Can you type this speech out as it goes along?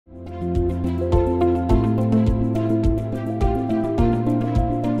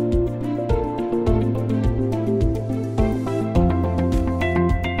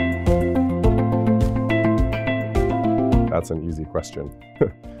that's an easy question.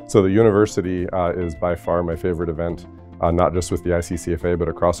 So the university is by far my favorite event, not just with the ICCFA, but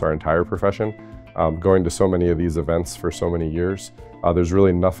across our entire profession. Going to so many of these events for so many years, there's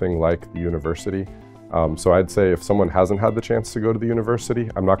really nothing like the university. So I'd say if someone hasn't had the chance to go to the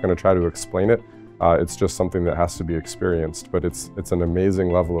university, I'm not going to try to explain it. It's just something that has to be experienced, but it's an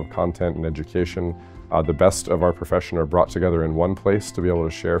amazing level of content and education. The best of our profession are brought together in one place to be able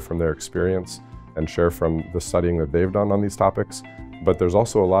to share from their experience and share from the studying that they've done on these topics. But there's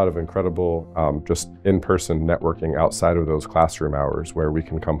also a lot of incredible just in-person networking outside of those classroom hours where we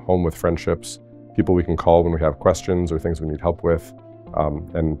can come home with friendships, people we can call when we have questions or things we need help with.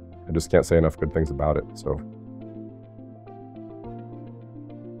 And I just can't say enough good things about it. So